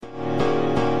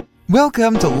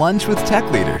Welcome to Lunch with Tech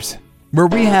Leaders, where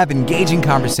we have engaging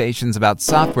conversations about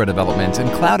software development and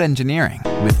cloud engineering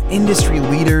with industry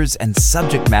leaders and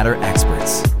subject matter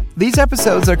experts. These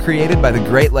episodes are created by the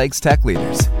Great Lakes Tech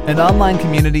Leaders, an online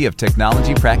community of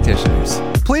technology practitioners.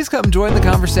 Please come join the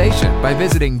conversation by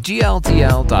visiting gltl.rbn.ai.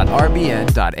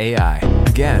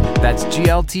 Again, that's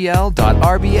gltl.rbn.ai.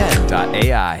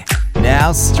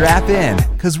 Now strap in,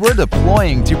 because we're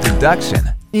deploying to production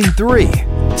in 3,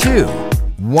 2,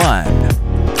 1.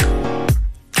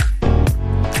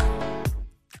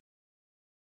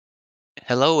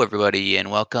 Hello, everybody, and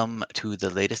welcome to the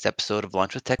latest episode of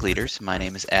Lunch with Tech Leaders. My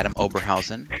name is Adam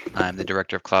Oberhausen. I'm the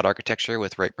Director of Cloud Architecture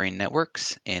with Right Brain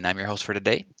Networks, and I'm your host for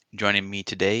today. Joining me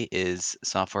today is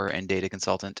software and data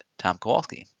consultant Tom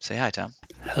Kowalski. Say hi, Tom.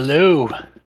 Hello.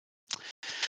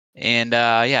 And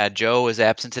Joe is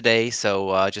absent today,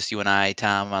 so just you and I,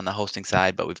 Tom, on the hosting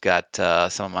side, but we've got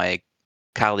some of my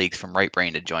colleagues from Right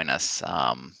Brain to join us.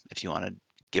 If you want to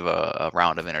give a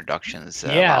round of introductions,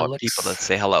 allow people to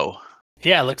say hello.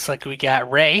 Yeah, looks like we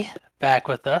got Ray back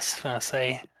with us. Want to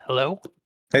say hello?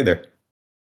 Hey there.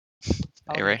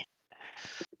 Hey, Ray.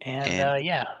 And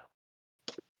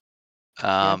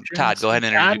Todd, go ahead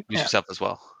and introduce yourself as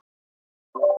well.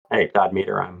 Hey, Todd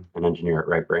Meter. I'm an engineer at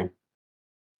Right Brain.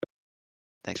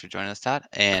 Thanks for joining us, Todd.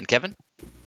 And Kevin?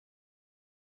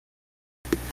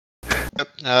 Yep.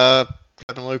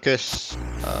 Kevin Lucas,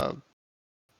 cloud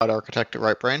architect at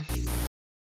Right Brain.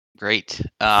 Great.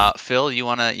 Phil, you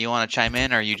wanna chime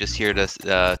in, or are you just here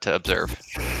to observe?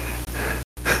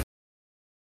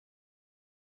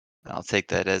 I'll take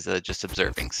that as just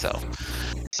observing. So,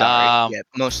 sorry,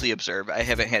 mostly observe. I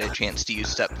haven't had a chance to use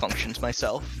Step Functions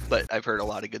myself, but I've heard a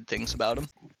lot of good things about them.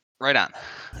 Right on.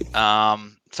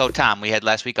 So Tom, we had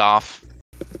last week off.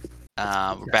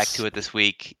 We're back to it this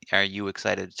week. Are you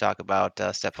excited to talk about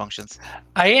Step Functions?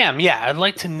 I am, yeah. I'd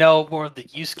like to know more of the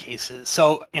use cases.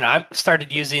 So, I've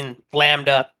started using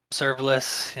Lambda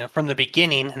serverless, from the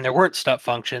beginning, and there weren't Step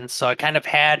Functions. So I kind of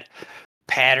had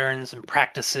patterns and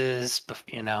practices,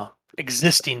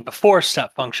 existing before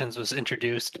Step Functions was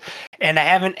introduced. And I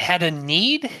haven't had a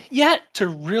need yet to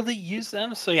really use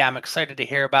them. So yeah, I'm excited to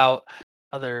hear about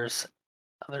others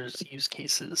use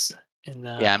cases.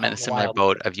 I'm in a similar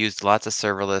boat. I've used lots of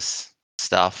serverless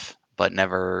stuff, but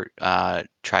never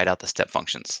tried out the Step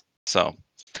Functions. So,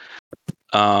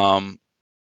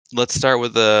 let's start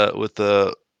with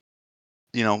the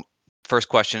first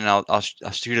question. And I'll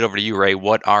shoot it over to you, Ray.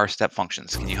 What are Step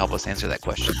Functions? Can you help us answer that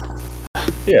question?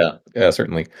 Yeah,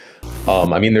 certainly.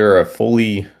 They're a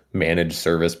fully managed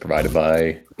service provided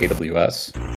by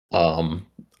AWS.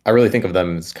 I really think of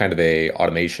them as kind of a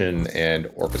automation and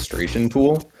orchestration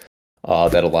tool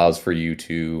that allows for you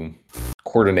to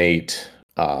coordinate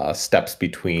steps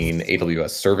between AWS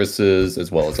services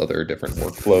as well as other different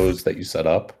workflows that you set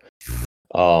up.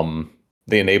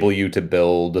 They enable you to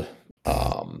build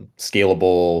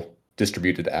scalable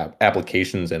distributed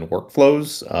applications and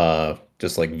workflows,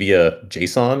 just like via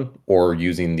JSON or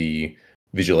using the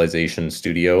visualization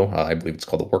studio. I believe it's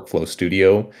called the Workflow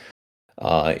Studio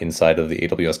inside of the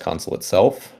AWS console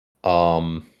itself.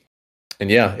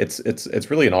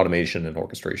 It's really an automation and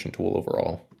orchestration tool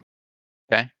overall.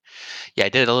 Okay. Yeah, I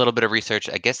did a little bit of research.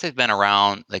 I guess they've been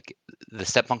around, like the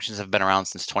Step Functions have been around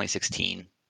since 2016.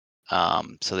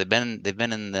 So they've been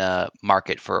in the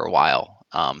market for a while.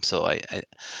 So I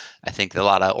think a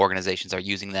lot of organizations are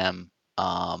using them.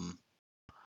 And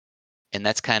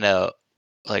that's kind of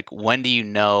like, when do you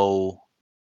know,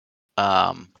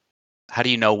 how do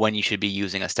you know when you should be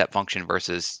using a step function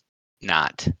versus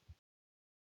not?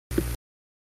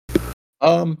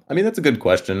 That's a good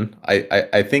question.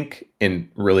 I think in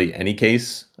really any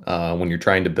case, when you're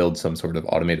trying to build some sort of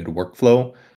automated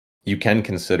workflow, you can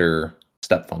consider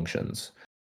step functions.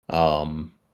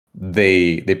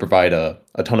 They provide a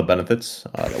ton of benefits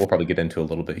that we'll probably get into a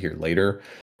little bit here later.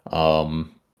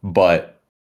 But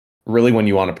really, when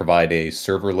you want to provide a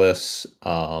serverless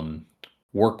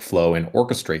workflow and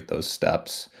orchestrate those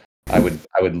steps, I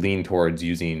would lean towards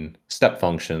using step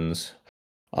functions.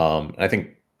 I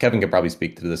think Kevin can probably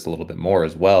speak to this a little bit more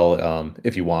as well,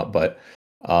 if you want. But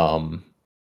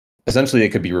essentially, it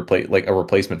could be like a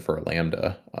replacement for a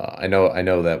Lambda. I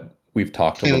know that we've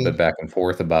talked a little bit back and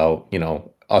forth about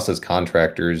us as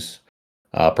contractors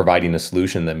providing a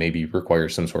solution that maybe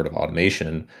requires some sort of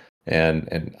automation.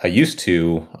 And I used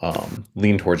to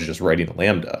lean towards just writing a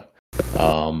Lambda.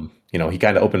 He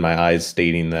kind of opened my eyes,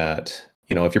 stating that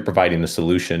if you're providing a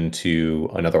solution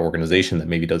to another organization that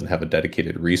maybe doesn't have a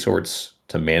dedicated resource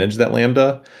to manage that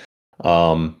Lambda,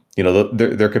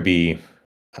 there could be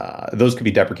those could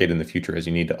be deprecated in the future as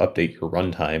you need to update your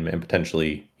runtime and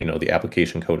potentially, the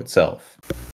application code itself.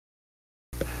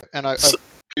 And a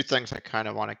few things I kind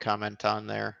of want to comment on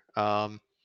there.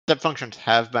 Step functions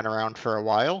have been around for a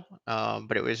while,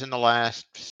 but it was in the last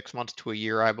 6 months to a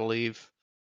year, I believe.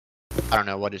 I don't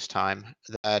know what is time,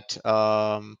 that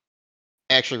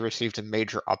actually received a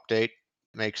major update.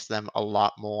 Makes them a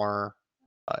lot more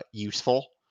useful.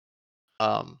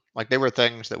 Like they were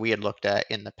things that we had looked at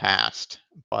in the past,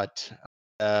 but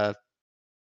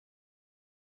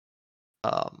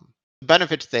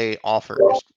benefits they offered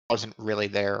just wasn't really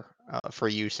there for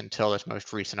use until this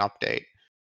most recent update.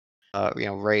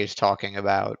 Ray's talking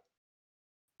about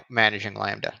managing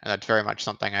Lambda, and that's very much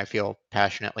something I feel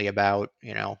passionately about.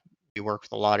 We work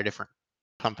with a lot of different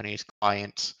companies,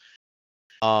 clients.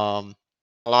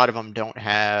 A lot of them don't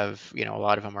have, a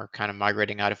lot of them are kind of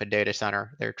migrating out of a data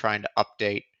center. They're trying to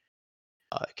update,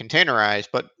 containerize,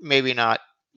 but maybe don't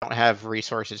have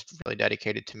resources really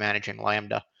dedicated to managing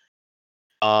Lambda.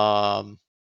 And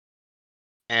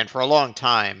for a long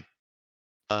time,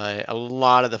 a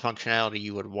lot of the functionality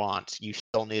you would want, you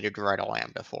still needed to write a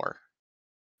Lambda for.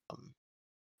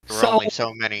 There were only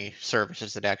so many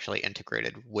services that actually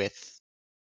integrated with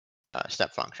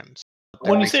step functions.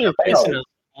 When you say replacing a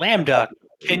Lambda,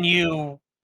 can you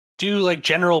do like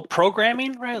general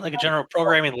programming, right? Like a general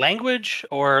programming language,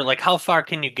 or like how far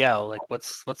can you go? Like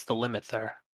what's the limit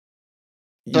there?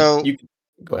 So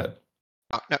go ahead.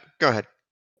 No, go ahead.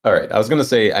 All right. I was going to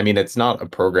say, I mean, it's not a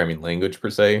programming language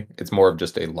per se. It's more of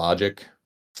just a logic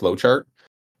flowchart.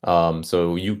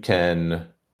 So you can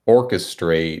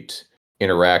orchestrate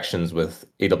interactions with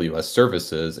AWS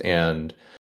services, and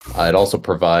it also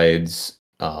provides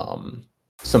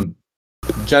some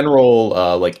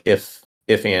general like if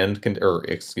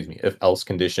else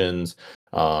conditions,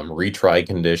 retry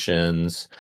conditions.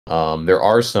 There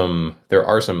are some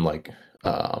like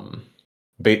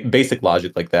basic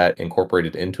logic like that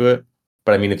incorporated into it.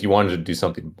 But I mean, if you wanted to do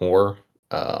something more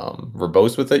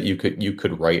verbose with it, you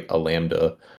could write a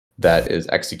Lambda that is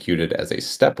executed as a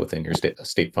step within your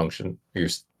state function, your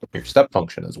step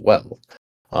function as well,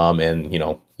 and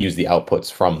use the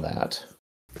outputs from that.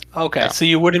 Okay, so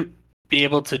you wouldn't be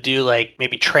able to do like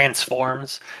maybe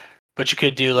transforms, but you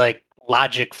could do like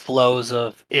logic flows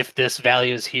of if this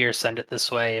value is here, send it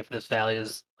this way. If this value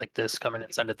is like this, come in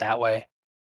and send it that way.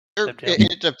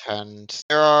 It depends.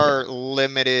 There are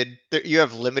limited. You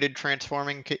have limited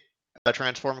transform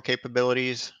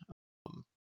capabilities.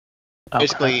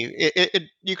 Basically,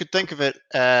 you could think of it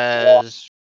as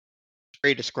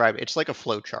Ray described. It's like a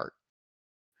flowchart.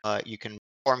 You can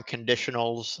form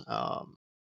conditionals,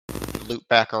 loop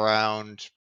back around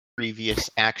previous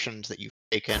actions that you've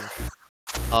taken.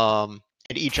 And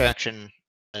each action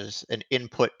has an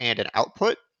input and an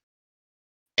output.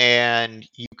 And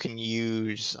you can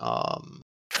use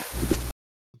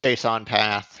JSON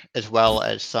path as well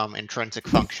as some intrinsic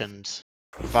functions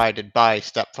provided by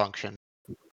step function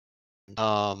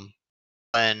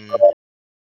when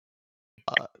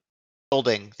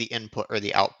building the input or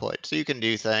the output. So you can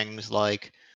do things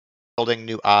like building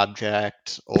new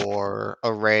objects or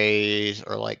arrays,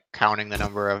 or like counting the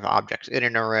number of objects in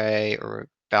an array, or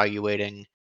evaluating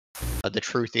the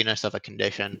truthiness of a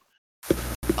condition,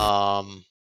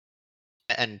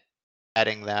 and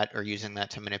adding that or using that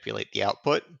to manipulate the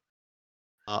output.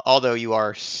 Although you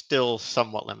are still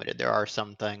somewhat limited. There are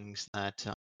some things that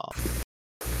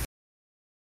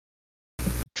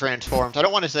transforms, I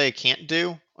don't want to say can't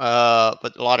do,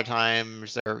 but a lot of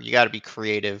times you got to be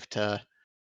creative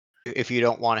if you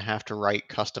don't want to have to write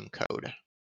custom code.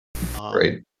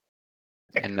 Right.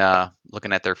 And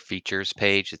looking at their features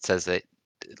page, it says that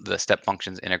the step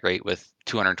functions integrate with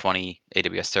 220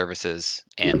 AWS services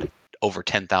and over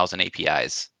 10,000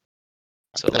 APIs.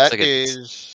 So it looks like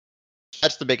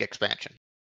that's the big expansion.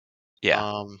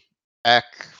 Yeah. Back,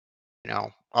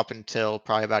 up until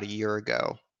probably about a year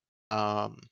ago,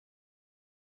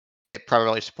 it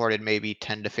probably supported maybe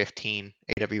 10 to 15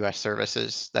 AWS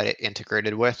services that it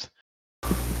integrated with.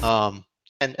 And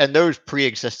those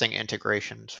pre-existing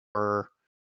integrations were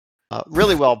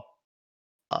really well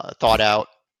thought out.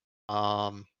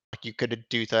 Like you could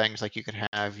do things like you could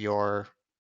have your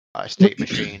state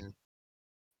machine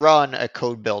run a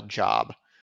code build job.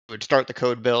 It would start the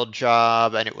code build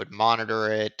job and it would monitor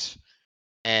it,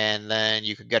 and then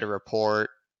you could get a report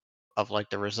of like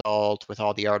the result with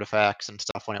all the artifacts and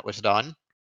stuff when it was done.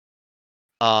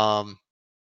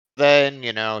 Then,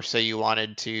 say you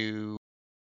wanted to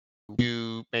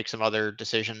make some other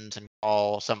decisions and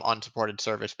call some unsupported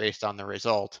service based on the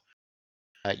result,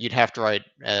 you'd have to write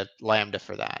a Lambda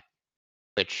for that,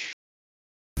 which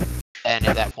and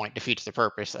at that point defeats the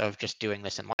purpose of just doing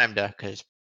this in Lambda, because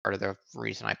part of the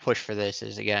reason I push for this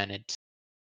is, again, it's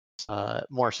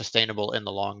more sustainable in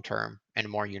the long term and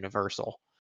more universal.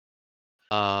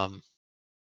 But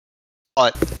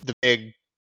the big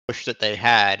push that they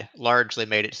had largely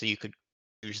made it so you could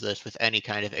use this with any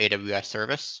kind of AWS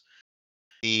service.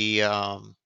 The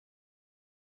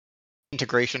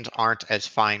integrations aren't as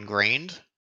fine-grained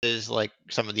as like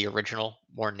some of the original,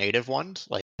 more native ones,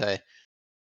 like the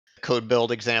code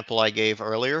build example I gave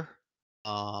earlier.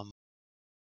 You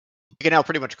can now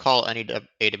pretty much call any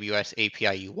AWS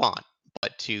API you want,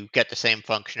 but to get the same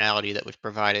functionality that was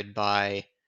provided by,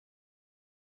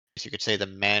 you could say, the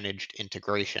managed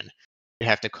integration, you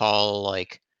have to call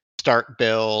like start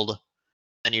build,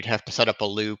 and you'd have to set up a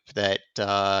loop that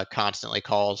constantly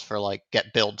calls for like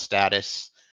get build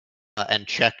status and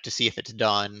check to see if it's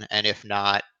done, and if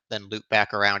not, then loop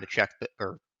back around to check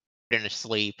or put in a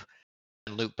sleep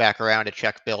and loop back around to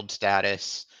check build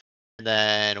status. And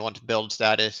then once build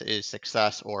status is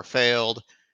success or failed,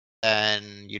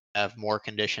 then you'd have more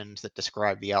conditions that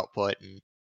describe the output and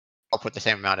output the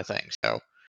same amount of things. So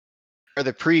for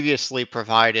the previously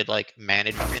provided like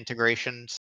managed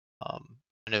integrations,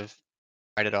 kind of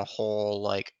provided a whole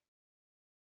like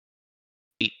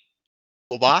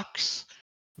toolbox,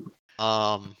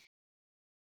 or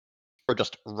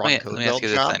just run Let code me ask build you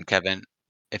this job. then, Kevin.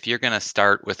 If you're going to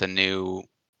start with a new,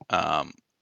 how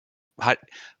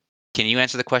can you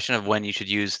answer the question of when you should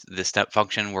use the step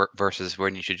function versus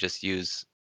when you should just use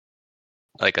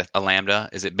like a Lambda?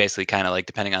 Is it basically kind of like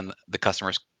depending on the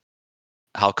customer's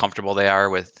how comfortable they are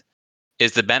with?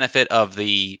 Is the benefit of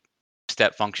the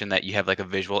step function that you have like a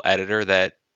visual editor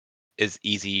that is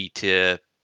easy to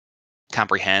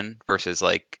comprehend versus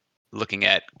like looking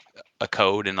at a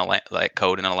code in a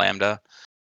code in a Lambda?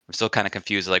 I'm still kind of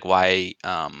confused, like why,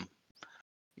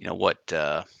 what.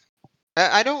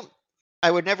 I don't. I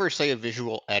would never say a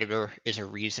visual editor is a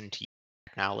reason to use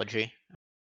technology.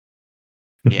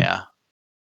 Yeah.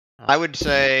 I would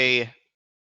say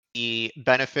the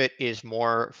benefit is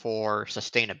more for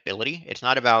sustainability. It's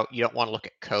not about you don't want to look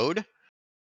at code,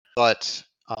 but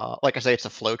like I say, it's a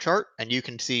flowchart, and you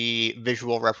can see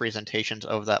visual representations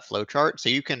of that flowchart. So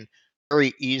you can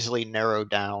very easily narrow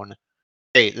down,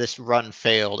 hey, this run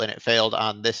failed, and it failed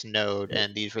on this node,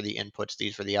 and these were the inputs,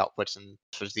 these were the outputs, and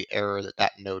this was the error that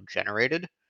that node generated.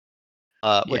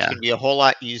 Which Yeah. can be a whole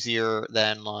lot easier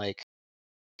than like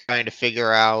trying to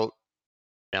figure out,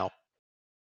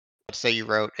 let's say you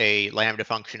wrote a Lambda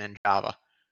function in Java.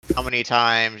 How many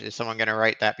times is someone going to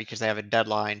write that because they have a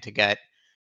deadline to get,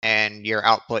 and your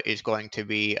output is going to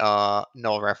be a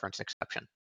null reference exception?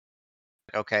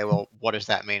 Okay, well, what does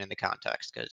that mean in the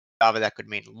context? Because Java, that could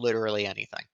mean literally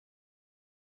anything.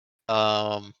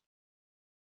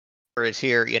 Whereas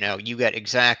here, you get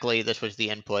exactly this was the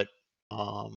input.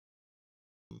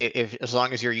 If as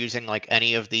long as you're using like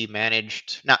any of the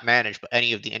not managed, but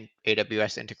any of the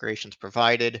AWS integrations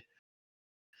provided,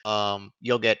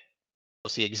 you'll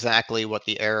see exactly what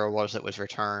the error was that was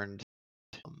returned,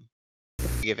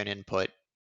 given input.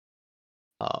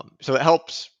 So it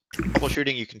helps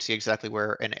troubleshooting. You can see exactly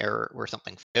where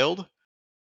something failed.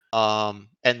 And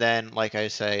then, like I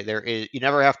say, you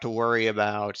never have to worry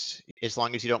about, as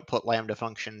long as you don't put Lambda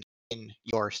functions in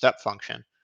your step function,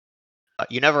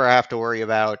 you never have to worry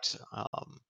about,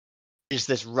 is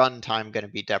this runtime going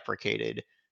to be deprecated?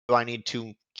 Do I need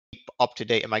to keep up to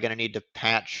date? Am I going to need to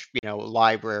patch,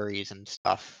 libraries and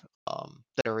stuff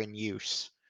that are in use?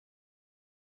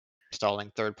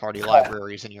 Installing third-party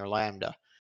libraries in your Lambda.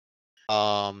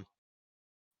 For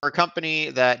a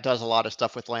company that does a lot of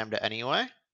stuff with Lambda anyway,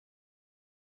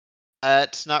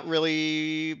 that's not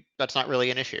really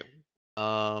an issue.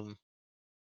 Have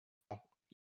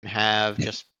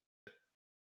just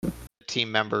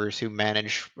team members who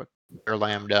manage their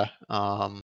Lambda.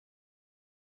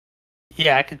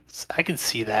 Yeah, I can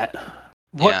see that.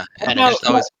 Yeah. And just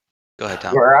always go ahead,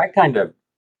 Tom. Where I kind of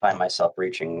find myself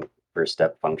reaching for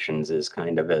step functions is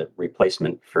kind of a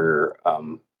replacement for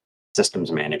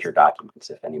systems manager documents.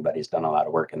 If anybody's done a lot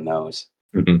of work in those,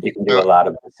 you can do a lot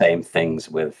of the same things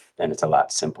and it's a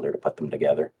lot simpler to put them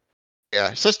together.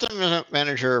 Yeah, system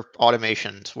manager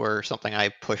automations were something I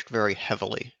pushed very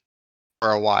heavily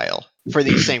for a while for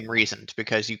these same reasons,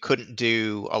 because you couldn't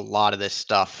do a lot of this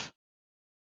stuff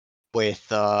with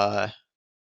step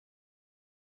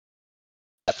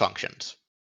functions.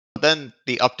 But then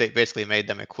the update basically made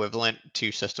them equivalent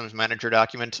to systems manager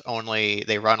documents, only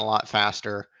they run a lot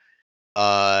faster.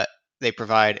 They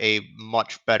provide a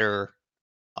much better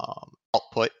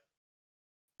output,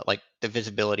 like the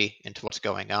visibility into what's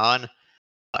going on,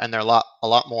 and they're a lot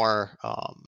more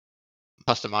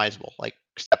customizable. Like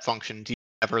step functions, you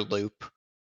never loop.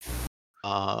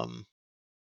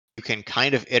 You can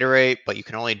kind of iterate, but you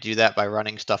can only do that by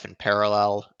running stuff in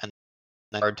parallel, and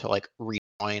then hard to like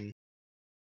rejoin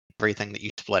everything that you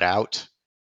split out.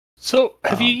 So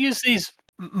have you used these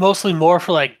mostly more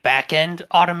for like back-end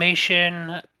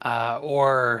automation,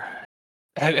 or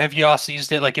have you also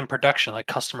used it like in production, like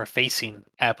customer-facing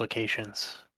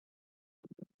applications?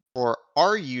 For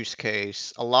our use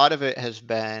case, a lot of it has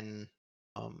been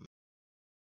on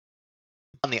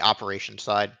the operations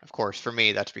side. Of course, for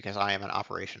me, that's because I am an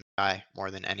operations guy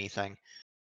more than anything.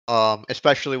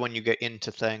 Especially when you get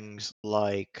into things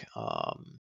like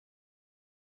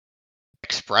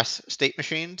express state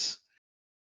machines.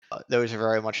 Those are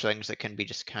very much things that can be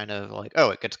just kind of like,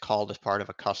 oh, it gets called as part of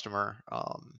a customer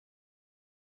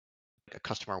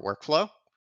workflow.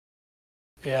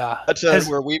 Yeah, That's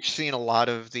where we've seen a lot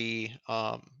of the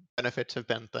benefits have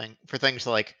been for things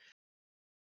like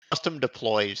custom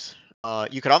deploys.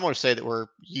 You could almost say that we're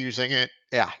using it,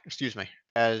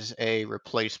 as a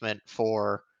replacement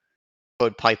for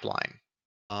code pipeline.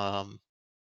 In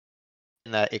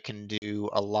that it can do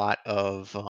a lot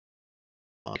of,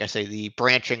 like I say, the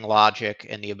branching logic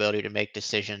and the ability to make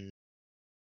decisions.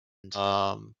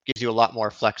 Gives you a lot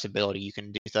more flexibility. You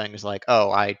can do things like,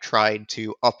 oh, I tried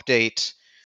to update,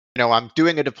 I'm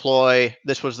doing a deploy.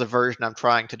 This was the version I'm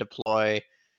trying to deploy.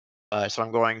 So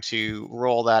I'm going to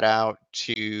roll that out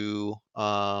to,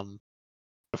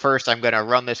 first I'm going to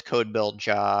run this code build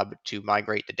job to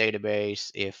migrate the database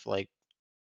if like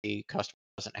the customer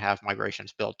doesn't have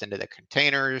migrations built into the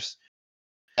containers.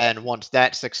 And once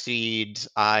that succeeds,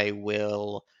 I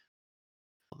will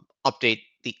update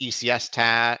the ECS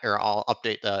task, or I'll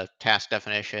update the task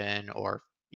definition, or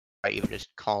I even just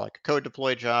call like a code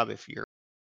deploy job if you're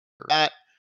that,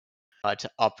 to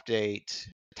update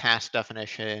task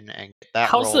definition and get that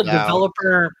how's the rolled out.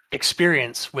 developer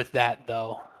experience with that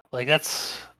though? Like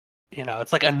that's,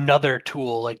 it's like another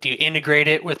tool. Like, do you integrate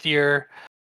it with your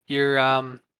your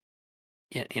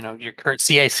current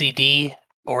CI/CD,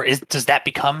 or does that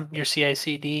become your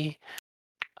CI/CD?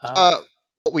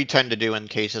 What we tend to do in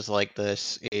cases like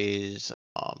this is,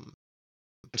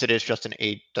 since it is just an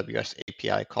AWS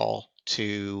API call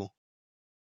to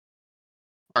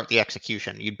start the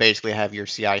execution, you'd basically have your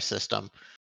CI system.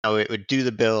 It would do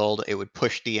the build, it would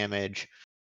push the image,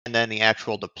 and then the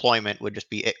actual deployment would just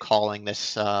be it calling this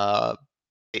state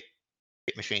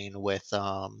machine with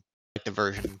like the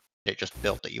version it just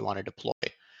built that you want to deploy.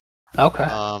 Okay.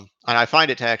 And I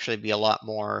find it to actually be a lot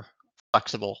more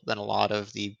flexible than a lot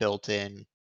of the built-in,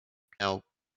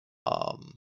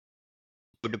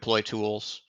 deploy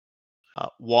tools.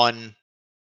 One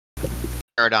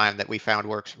paradigm that we found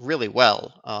works really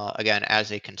well, again,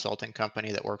 as a consulting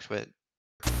company that works with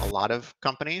a lot of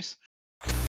companies,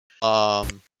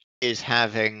 is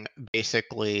having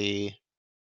basically,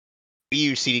 we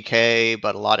use CDK,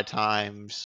 but a lot of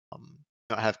times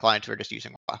don't have clients who are just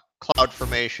using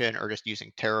CloudFormation or just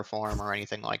using Terraform or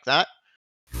anything like that.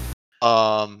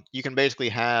 You can basically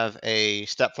have a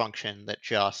step function that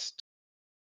just,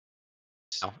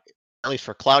 at least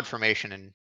for CloudFormation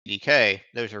and CDK,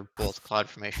 those are both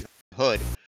CloudFormation hood.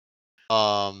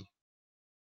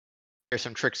 There's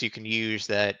some tricks you can use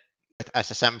that with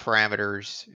SSM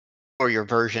parameters or your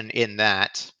version in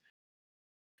that,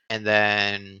 and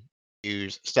then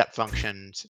use step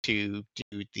functions to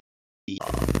do the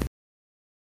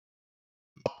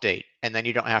update, and then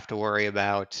you don't have to worry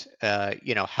about, how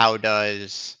do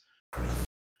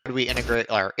we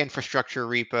integrate our infrastructure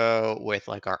repo with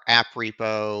like our app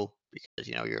repo, because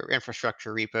your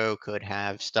infrastructure repo could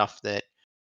have stuff that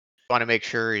you want to make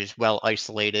sure is well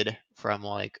isolated from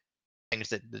like things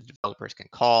that the developers can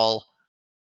call.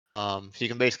 So you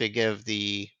can basically give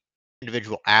the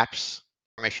individual apps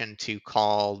permission to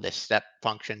call this step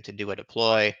function to do a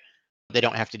deploy. They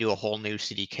don't have to do a whole new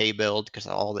CDK build because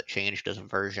all that changed is a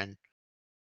version.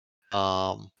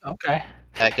 Okay.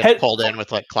 That gets pulled in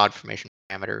with like CloudFormation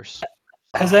parameters.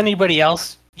 Has anybody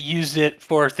else used it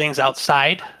for things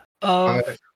outside of?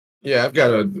 Yeah, I've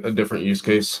got a different use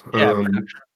case. Yeah,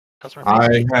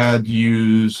 I had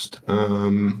used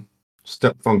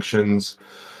step functions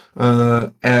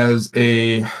as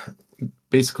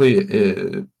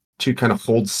basically to kind of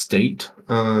hold state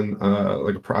on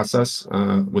like a process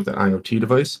with an IoT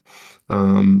device.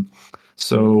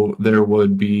 So there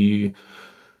would be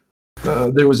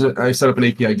I set up an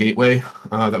API gateway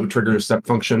that would trigger a step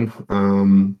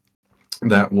function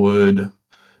that would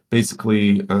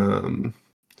basically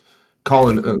call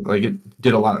in, like it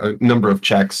did a number of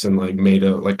checks and like made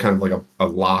a like kind of like a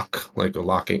lock, like a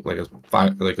locking, like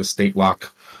a state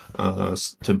lock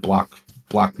to block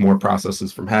block more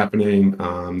processes from happening.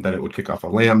 Then it would kick off a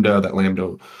Lambda. That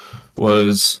Lambda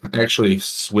was actually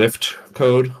Swift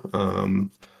code,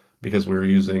 because we were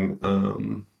using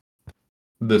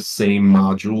the same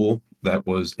module that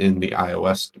was in the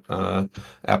iOS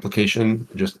application,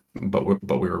 but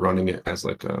we were running it as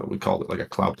like we called it like a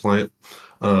cloud client.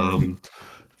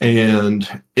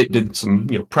 And it did some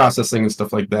processing and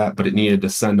stuff like that, but it needed to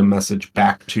send a message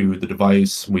back to the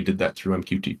device. We did that through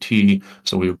MQTT,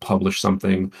 so we would publish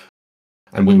something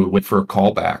and we would wait for a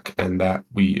callback, and that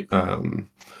we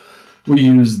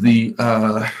use the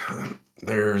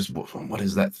there's, what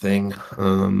is that thing,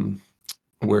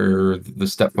 where the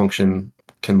step function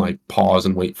can like pause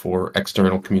and wait for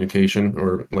external communication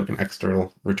or like an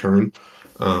external return.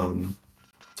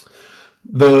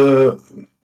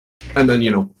 And then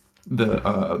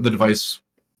the device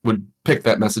would pick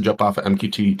that message up off of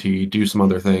MQTT, do some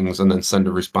other things, and then send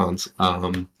a response.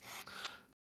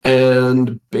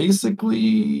 And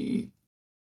basically,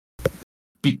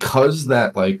 because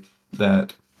that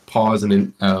pause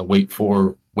and wait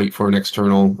for an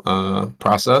external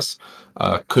process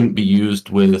couldn't be used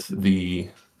with the,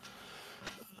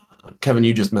 Kevin,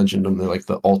 you just mentioned them. They're like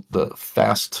the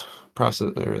fast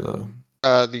process, or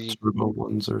the turbo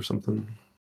ones or something.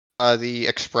 The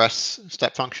Express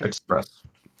step function. Express.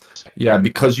 Yeah,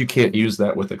 because you can't use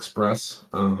that with Express.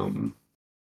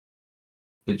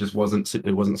 It just wasn't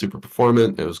super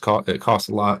performant. It cost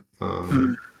a lot.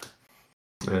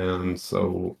 And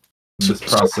so this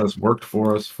process worked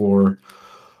for us for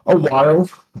a while.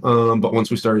 But once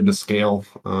we started to scale,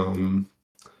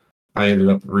 I ended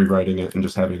up rewriting it and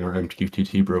just having our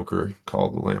MQTT broker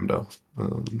called Lambda.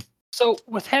 So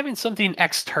with having something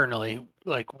externally,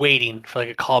 like waiting for like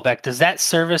a callback, does that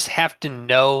service have to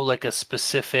know like a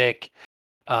specific,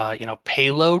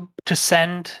 payload to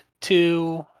send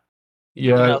to?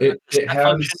 Yeah, the it step has.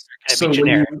 function, or can it So be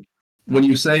generic? when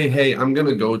you say, "Hey, I'm going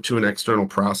to go to an external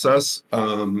process,"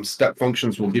 step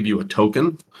functions will give you a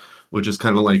token, which is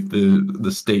kind of like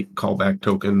the state callback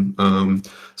token.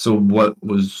 So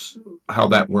how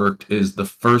that worked is the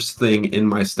first thing in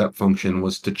my step function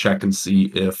was to check and see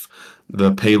if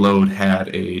the payload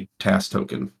had a task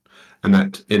token,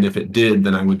 and if it did,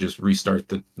 then I would just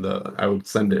restart I would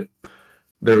send it.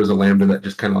 There was a Lambda that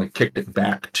just kind of like kicked it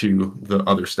back to the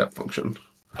other step function.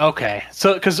 Okay,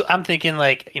 so because I'm thinking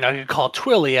like you could call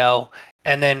Twilio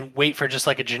and then wait for just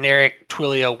like a generic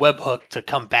Twilio webhook to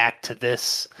come back to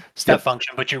this step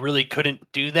function, but you really couldn't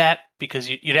do that because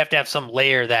you'd have to have some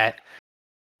layer that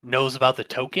knows about the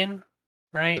token,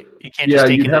 right? You can't just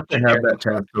take you'd it have to generic. have that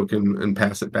task token and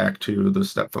pass it back to the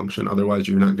step function. Otherwise,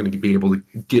 you're not going to be able to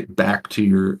get back to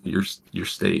your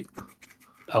state.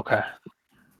 Okay.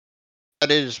 That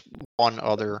is one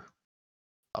other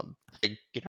big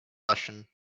question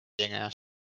being asked.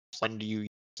 When do you use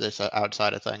this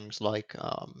outside of things like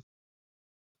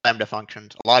Lambda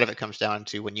functions? A lot of it comes down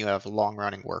to when you have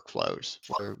long-running workflows,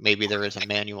 where maybe there is a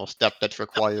manual step that's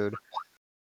required,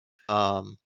 or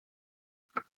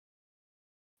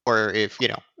if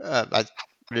what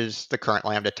is the current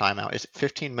Lambda timeout? Is it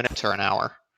 15 minutes or an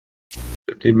hour?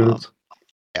 15 minutes.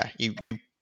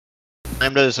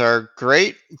 Lambdas are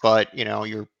great, but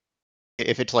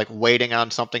if it's like waiting on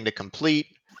something to complete,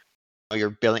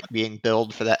 you're being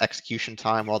billed for that execution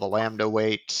time while the Lambda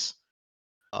waits.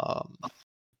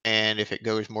 And if it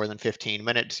goes more than 15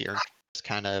 minutes, you're just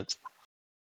kind of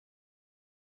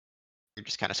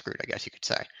screwed, I guess you could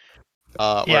say.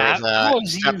 Whereas a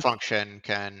step function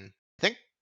can, I think,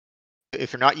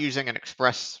 if you're not using an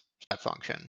Express step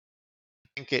function, I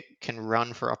think it can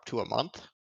run for up to a month.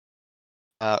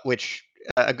 Which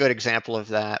a good example of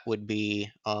that would be,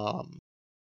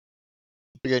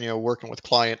 again, working with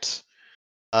clients.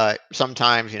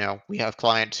 Sometimes, we have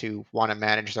clients who want to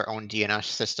manage their own DNS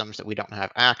systems that we don't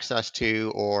have access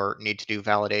to, or need to do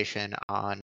validation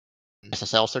on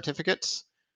SSL certificates.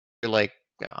 Like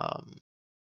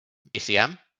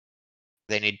ACM,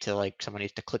 they need to someone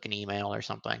needs to click an email or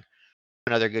something.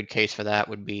 Another good case for that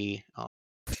would be,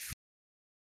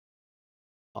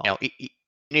 you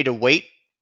need to wait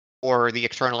for the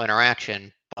external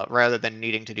interaction, but rather than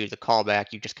needing to do the callback,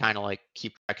 you just kind of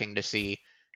keep checking to see,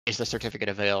 is the certificate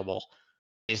available?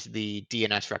 Is the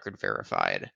DNS record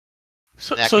verified?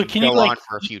 So can you go on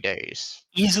for a few days.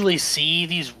 Easily see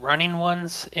these running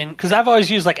ones because I've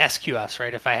always used like SQS,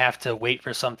 right? If I have to wait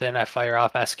for something, I fire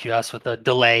off SQS with a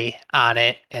delay on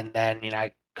it, and then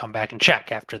I come back and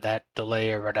check after that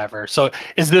delay or whatever. So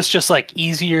is this just like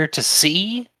easier to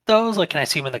see those? Like, can I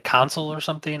see them in the console or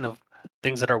something of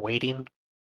things that are waiting?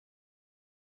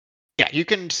 Yeah, you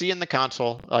can see in the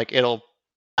console, it'll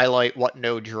highlight what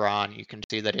node you're on. You can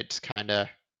see that it's kind of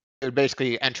it would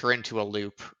basically enter into a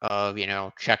loop of,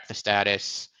 check the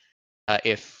status.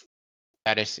 If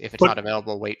it's not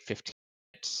available, wait 15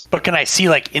 minutes. But can I see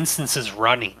like instances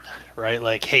running, right?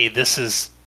 Like, hey, this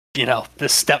is,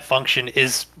 this step function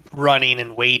is running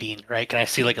and waiting, right? Can I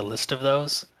see like a list of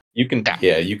those? You can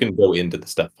go into the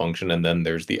step function, and then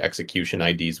there's the execution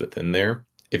IDs within there.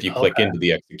 If you click into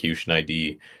the execution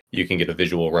ID, you can get a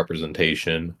visual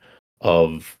representation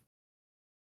of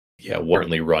what's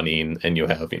currently running, and you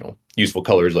have useful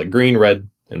colors like green, red,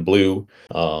 and blue,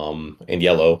 and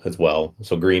yellow as well.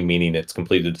 So green meaning it's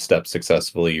completed the step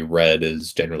successfully. Red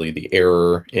is generally the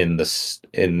error in the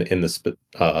specific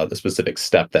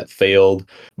step that failed.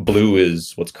 Blue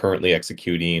is what's currently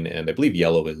executing, and I believe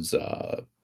yellow is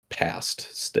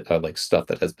past, like stuff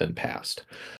that has been passed,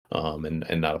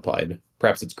 and not applied.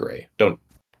 Perhaps it's gray. Don't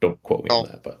quote me on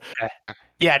that, but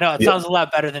yeah, no, it sounds a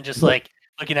lot better than just like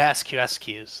looking at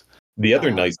SQS. The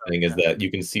other nice thing is that you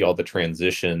can see all the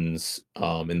transitions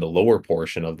in the lower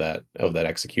portion of that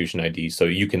execution ID. So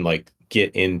you can like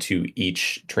get into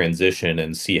each transition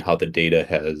and see how the data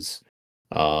has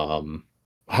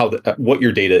what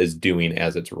your data is doing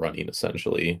as it's running,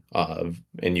 essentially.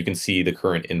 And you can see the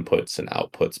current inputs and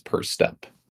outputs per step.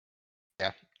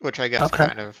 Yeah, which I guess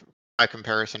kind of by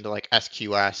comparison to like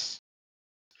SQS.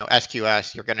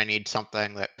 SQS, you're going to need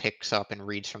something that picks up and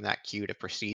reads from that queue to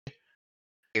proceed.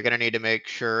 You're going to need to make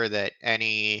sure that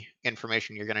any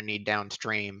information you're going to need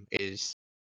downstream ends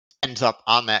up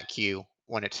on that queue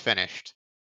when it's finished.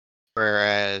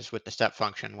 Whereas with the step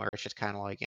function, where it's just kind of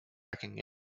like checking it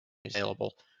is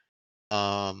available,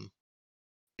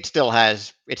 it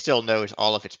still knows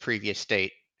all of its previous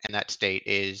state, and that state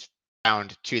is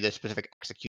bound to the specific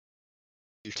execution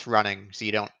it's running.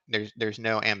 So there's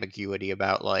no ambiguity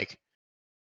about like,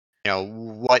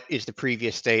 what is the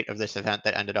previous state of this event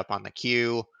that ended up on the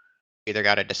queue. Either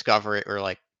got to discover it or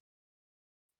like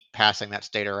passing that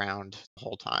state around the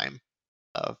whole time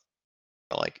of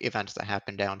like events that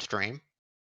happen downstream.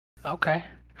 Okay.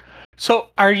 So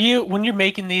when you're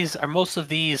making these, are most of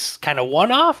these kind of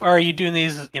one-off, or are you doing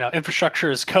these,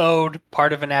 infrastructure as code,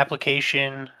 part of an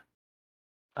application?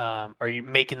 Are you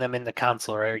making them in the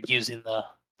console, or are you using the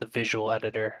visual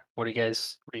editor? What are you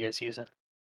guys using?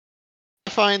 I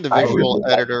find the visual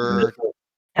editor.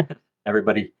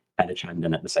 Everybody kind of chimed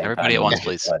in at the same time. Everybody at once,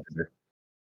 please.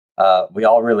 We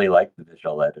all really like the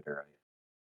visual editor.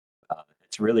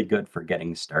 It's really good for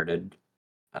getting started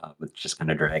with just kind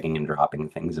of dragging and dropping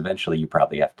things. Eventually, you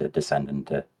probably have to descend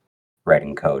into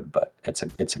writing code, but it's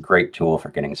a great tool for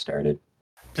getting started.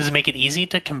 Does it make it easy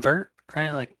to convert?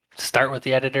 Right, like start with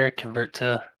the editor, convert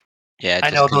to. Yeah, I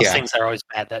know those things are always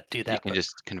bad that do that. You can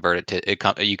just convert it to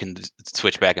you can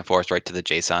switch back and forth right to the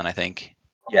JSON, I think.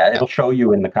 Yeah, it'll show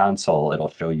you in the console.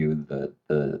 It'll show you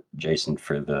the JSON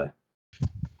for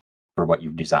what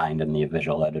you've designed in the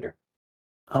visual editor.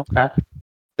 Okay.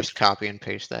 Just copy and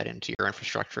paste that into your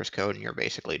infrastructure as code, and you're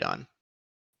basically done.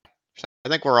 So I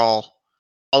think we're all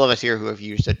of us here who have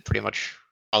used it pretty much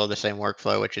follow the same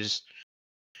workflow, which is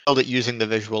build it using the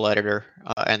visual editor,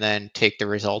 and then take the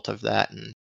result of that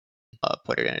and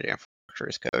put it into infrastructure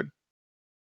as code.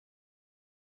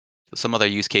 Some other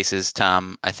use cases,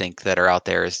 Tom, I think that are out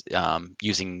there is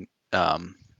using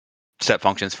step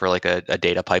functions for like a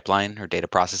data pipeline or data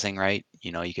processing, right?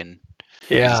 You can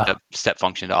use a step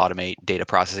function to automate data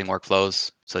processing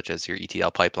workflows, such as your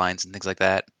ETL pipelines and things like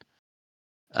that.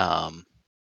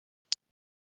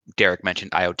 Derek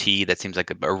mentioned IoT. That seems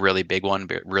like a really big one,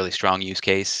 but really strong use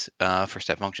case for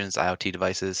step functions, IoT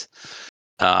devices.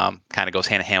 Kind of goes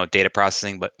hand in hand with data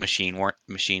processing, but machine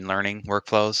learning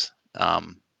workflows.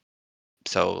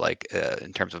 So like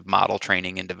in terms of model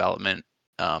training and development,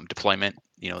 deployment,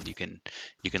 you can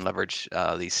leverage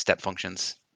these step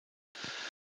functions.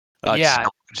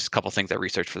 Just a couple things I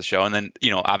researched for the show, and then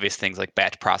obvious things like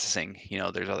batch processing.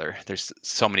 There's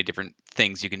so many different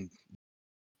things you can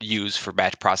use for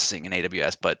batch processing in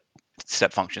AWS, but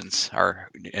step functions are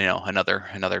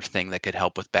another thing that could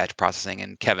help with batch processing.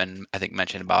 And Kevin, I think,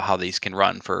 mentioned about how these can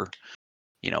run for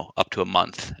up to a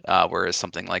month, whereas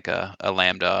something like a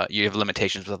Lambda, you have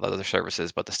limitations with other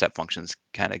services, but the step functions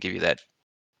kind of give you that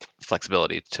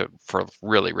flexibility for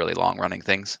really, really long running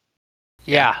things.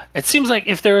 Yeah, it seems like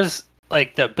if there was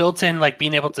like the built-in, like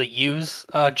being able to use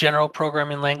general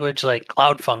programming language like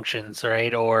Cloud Functions,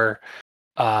 right? Or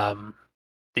now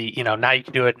you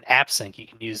can do it in AppSync. You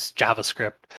can use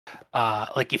JavaScript.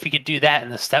 Like if you could do that in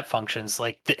the step functions,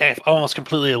 like almost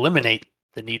completely eliminate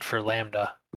the need for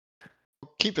Lambda.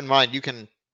 Keep in mind, you can,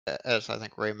 as I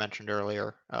think Ray mentioned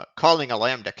earlier, calling a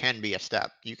Lambda can be a step.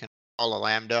 You can call a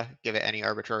Lambda, give it any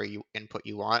arbitrary input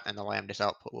you want, and the Lambda's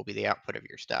output will be the output of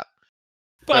your step.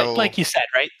 But So- like you said,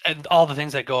 right, and all the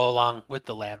things that go along with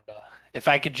the Lambda. If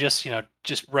I could just,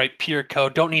 just write pure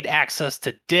code, don't need access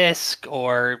to disk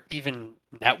or even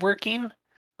networking,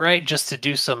 right? Just to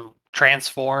do some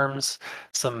transforms,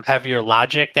 some heavier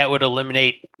logic, that would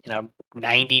eliminate,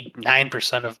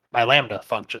 99% of my Lambda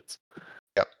functions.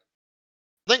 Yep.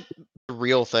 I think the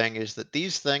real thing is that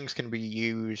these things can be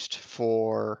used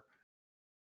for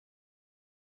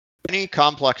any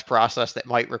complex process that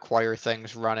might require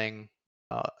things running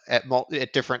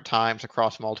at different times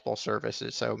across multiple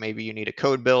services. So maybe you need a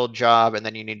code build job, and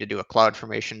then you need to do a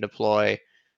CloudFormation deploy,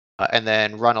 and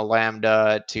then run a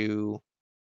Lambda to,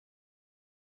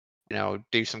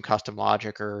 do some custom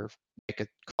logic or make a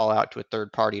call out to a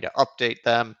third party to update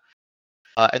them.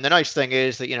 And the nice thing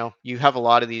is that, you have a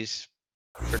lot of these.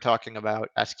 We're talking about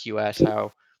SQS,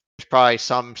 how there's probably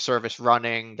some service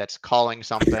running that's calling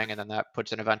something, and then that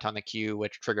puts an event on the queue,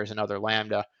 which triggers another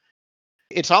Lambda.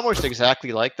 It's almost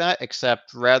exactly like that,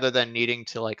 except rather than needing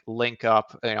to like link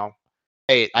up,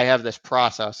 hey, I have this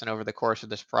process, and over the course of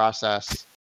this process,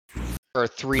 there are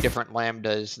 3 different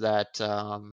Lambdas that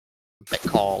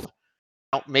called.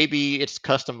 Maybe it's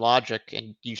custom logic,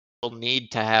 and you still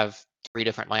need to have 3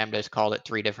 different Lambdas called at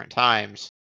 3 different times,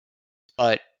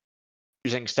 but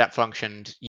using step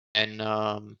functions and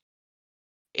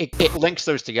it links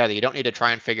those together. You don't need to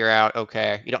try and figure out,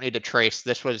 okay, you don't need to trace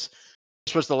this was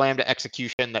the Lambda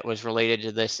execution that was related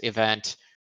to this event,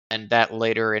 and that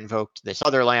later invoked this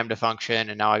other Lambda function,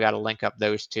 and now I got to link up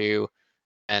those 2,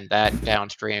 and that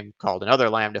downstream called another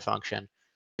Lambda function.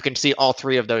 You can see all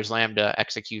 3 of those Lambda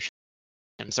executions.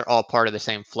 They're all part of the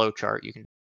same flow chart. You can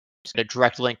get a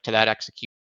direct link to that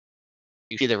execution.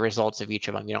 You see the results of each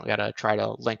of them. You don't got to try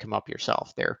to link them up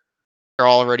yourself. They're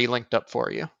already linked up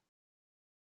for you.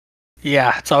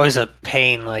 Yeah, it's always a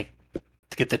pain, like,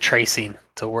 to get the tracing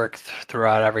to work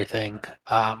throughout everything.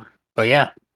 But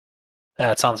yeah,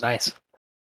 it sounds nice.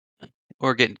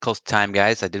 We're getting close to time,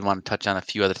 guys. I did want to touch on a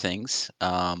few other things,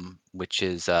 which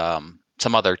is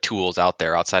some other tools out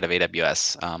there outside of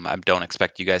AWS. I don't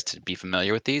expect you guys to be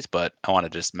familiar with these, but I want to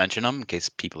just mention them in case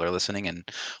people are listening and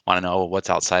want to know what's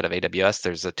outside of AWS.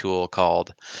 There's a tool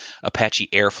called Apache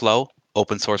Airflow,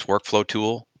 open source workflow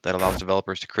tool that allows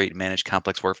developers to create and manage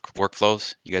complex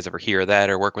workflows. You guys ever hear of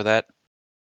that or work with that?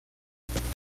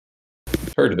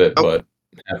 Heard of it, but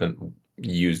haven't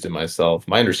used it myself.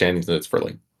 My understanding is that it's for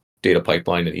like data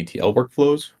pipeline and ETL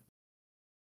workflows.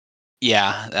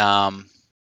 Yeah,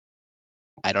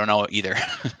 I don't know either.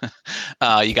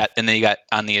 You got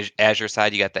on the Azure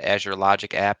side, you got the Azure Logic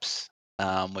apps,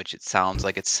 which it sounds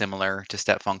like it's similar to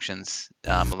Step Functions.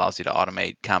 Allows you to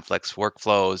automate complex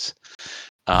workflows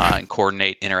and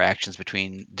coordinate interactions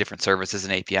between different services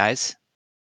and APIs.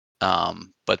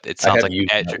 But it sounds like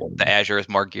the Azure is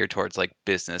more geared towards like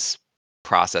business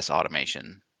process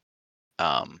automation.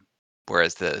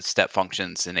 Whereas the Step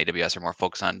Functions in AWS are more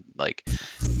focused on like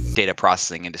data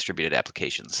processing and distributed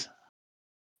applications.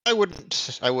 I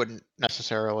wouldn't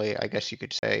necessarily, I guess you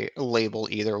could say, label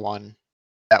either one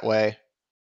that way.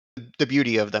 The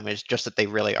beauty of them is just that they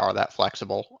really are that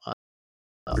flexible.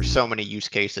 There's so many use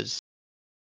cases.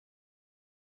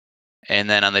 And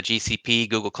then on the GCP,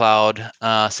 Google Cloud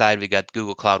side, we got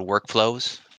Google Cloud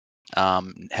Workflows.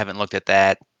 Haven't looked at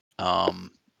that.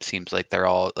 Seems like they're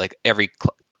all like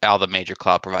all the major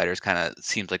cloud providers kind of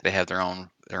seems like they have their own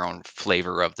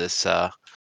flavor of this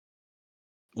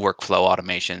workflow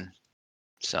automation.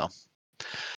 So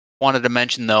wanted to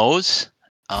mention those.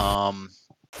 And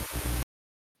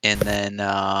then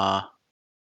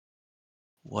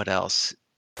what else?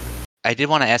 I did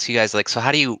want to ask you guys, like, so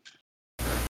how do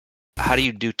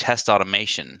you do test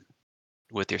automation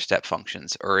with your step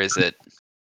functions? Or is it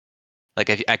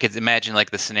like, I could imagine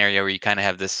like the scenario where you kind of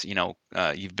have this,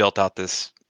 you've built out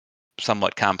this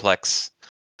somewhat complex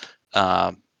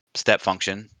step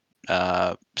function,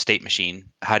 state machine.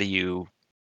 How do you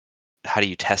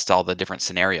test all the different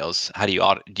scenarios? How do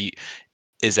you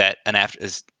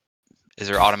is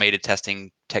there automated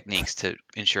testing techniques to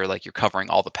ensure like you're covering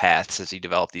all the paths as you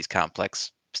develop these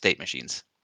complex state machines?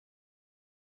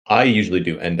 I usually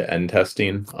do end-to-end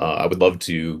testing. I would love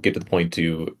to get to the point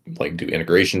to like do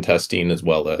integration testing as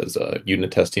well as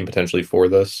unit testing potentially for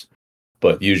this,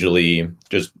 but usually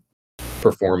just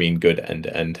performing good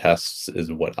end-to-end tests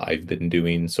is what I've been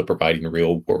doing. So providing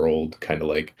real world kind of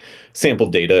like sample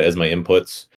data as my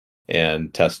inputs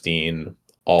and testing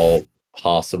all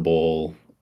possible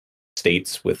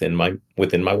states within my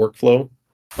workflow.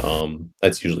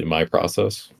 That's usually my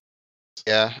process.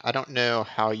 Yeah, I don't know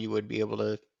how you would be able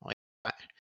to, like,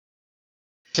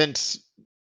 since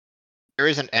there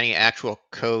isn't any actual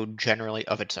code generally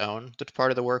of its own that's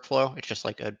part of the workflow. It's just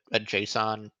like a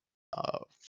JSON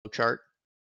flowchart.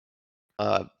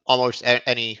 Almost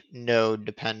any node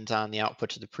depends on the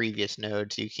outputs of the previous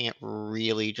node, so you can't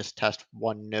really just test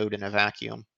one node in a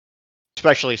vacuum.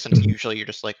 Especially since usually you're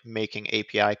just like making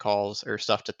API calls or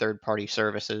stuff to third-party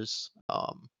services.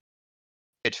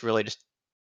 It's really just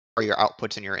are your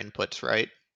outputs and your inputs, right?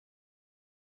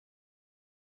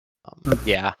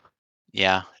 Yeah.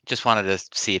 Just wanted to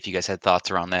see if you guys had thoughts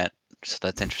around that. So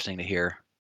that's interesting to hear.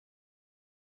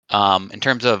 In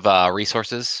terms of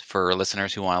resources for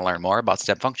listeners who want to learn more about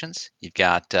step functions, you've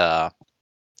got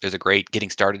there's a great getting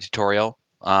started tutorial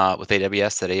with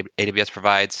AWS that AWS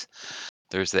provides.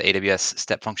 There's the AWS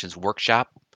Step Functions workshop,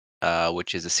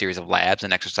 which is a series of labs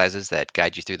and exercises that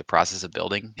guide you through the process of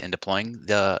building and deploying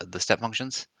the step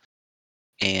functions.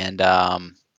 And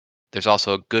there's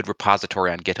also a good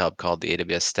repository on GitHub called the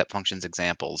AWS Step Functions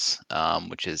Examples,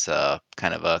 which is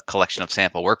kind of a collection of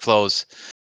sample workflows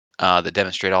that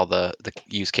demonstrate all the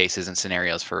use cases and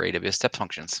scenarios for AWS Step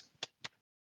Functions.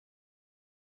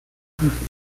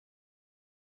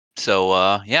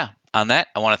 So yeah, on that,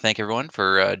 I want to thank everyone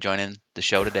for joining the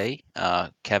show today.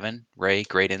 Kevin, Ray,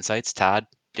 great insights. Todd,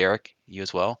 Derek, you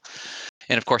as well.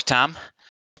 And of course, Tom.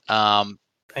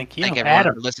 Thank you, Thank everyone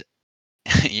Adam. for listening.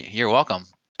 You're welcome.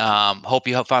 Hope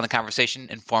you have found the conversation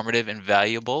informative and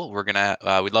valuable.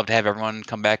 We'd love to have everyone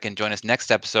come back and join us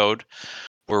next episode,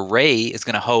 where Ray is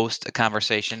going to host a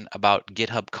conversation about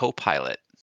GitHub Copilot.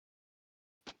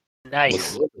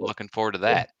 Nice. Looking forward to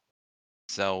that.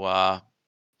 So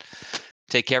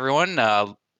take care, everyone.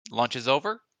 Lunch is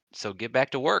over, so get back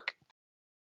to work.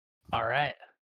 All right.